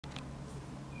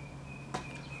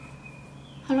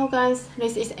Hello guys,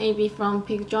 this is AB from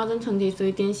Peak Jordan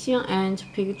 23.7 and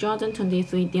Peak Jordan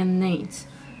 23.8.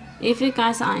 If you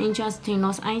guys are interested in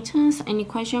those items, any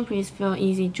question, please feel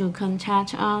easy to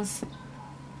contact us.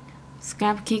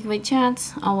 Skype, Kick,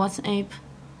 Wechat, or WhatsApp,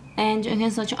 and you can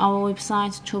search our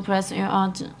website to place your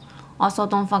order. Also,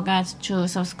 don't forget to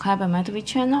subscribe my TV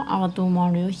channel. I will do more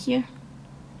review here.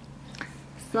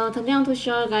 So today I want to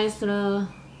show you guys the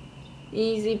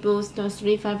Yeezy Boost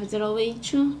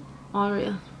 350V2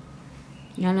 Oreo.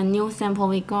 And the new sample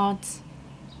we got.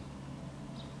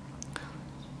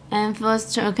 And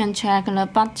first you can check the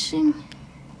button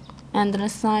and the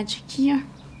side here.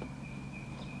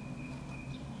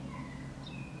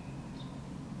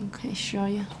 Okay, show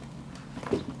you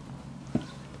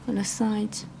on the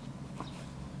side.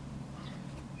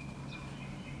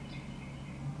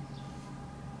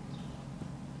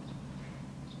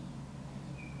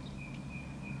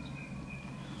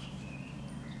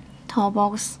 Top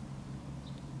box.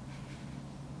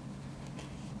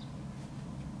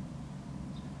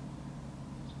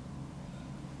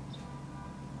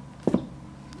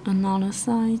 Another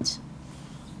side.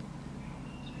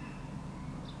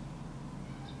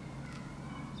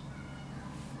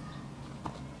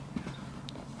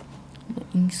 The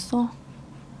insole.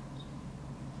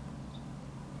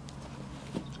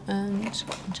 And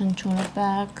turn to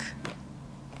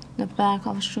the back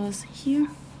of shoes here.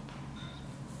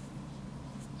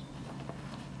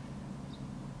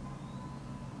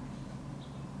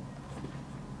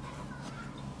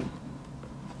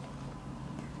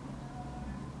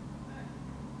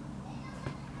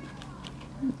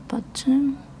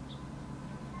 Button.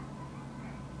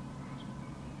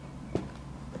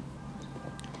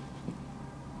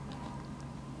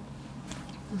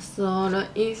 So the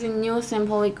Yeezy new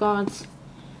sample we got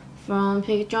from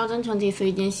Peak Jordan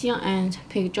 23.7 and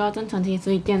Peak Jordan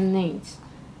 23.8.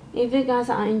 If you guys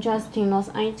are interested in those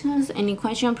items, any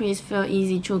question, please feel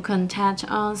easy to contact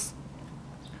us.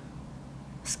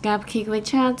 Skype, Kick,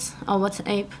 Wechat, or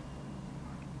WhatsApp.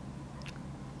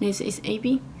 This is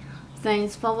AB.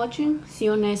 Thanks for watching. See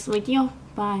you next video.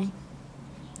 Bye.